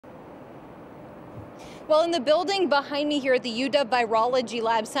Well, in the building behind me here at the UW Virology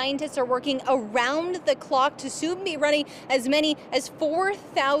lab, scientists are working around the clock to soon be running as many as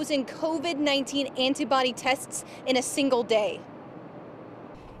 4,000 COVID-19 antibody tests in a single day.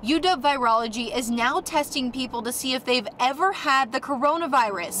 UW Virology is now testing people to see if they've ever had the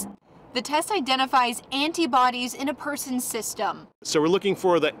coronavirus. The test identifies antibodies in a person's system. So we're looking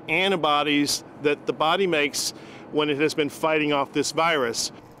for the antibodies that the body makes when it has been fighting off this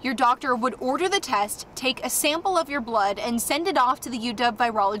virus. Your doctor would order the test, take a sample of your blood, and send it off to the UW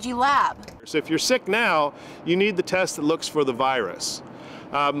Virology lab. So if you're sick now, you need the test that looks for the virus.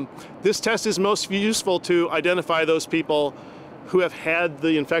 This test is most useful to identify those people who have had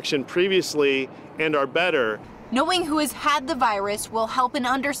the infection previously and are better. Knowing who has had the virus will help in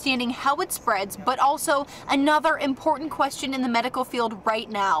understanding how it spreads, but also another important question in the medical field right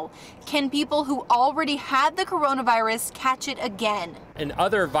now. Can people who already had the coronavirus catch it again? In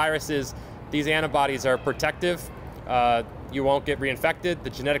other viruses, these antibodies are protective. You won't get reinfected. The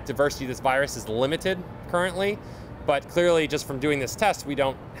genetic diversity of this virus is limited currently, but clearly just from doing this test, we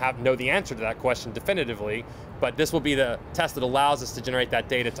don't know the answer to that question definitively, but this will be the test that allows us to generate that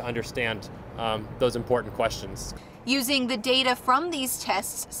data to understand those important questions. Using the data from these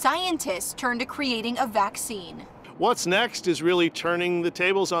tests, scientists turn to creating a vaccine. What's next is really turning the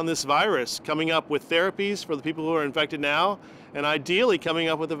tables on this virus, coming up with therapies for the people who are infected now, and ideally coming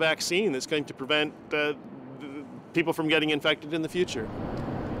up with a vaccine that's going to prevent people from getting infected in the future.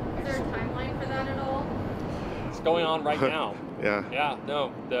 Is there a timeline for that at all? It's going on right now. Yeah.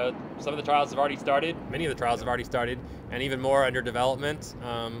 No, some of the trials have already started, many of the trials have already started, and even more under development,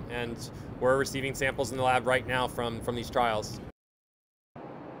 and we're receiving samples in the lab right now from these trials.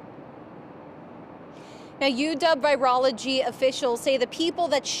 Now, UW Virology officials say the people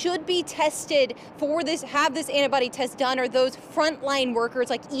that should be tested for this, have this antibody test done, are those frontline workers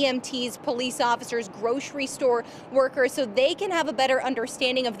like EMTs, police officers, grocery store workers, so they can have a better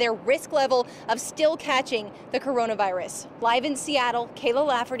understanding of their risk level of still catching the coronavirus. Live in Seattle, Kayla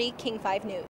Lafferty, King 5 News.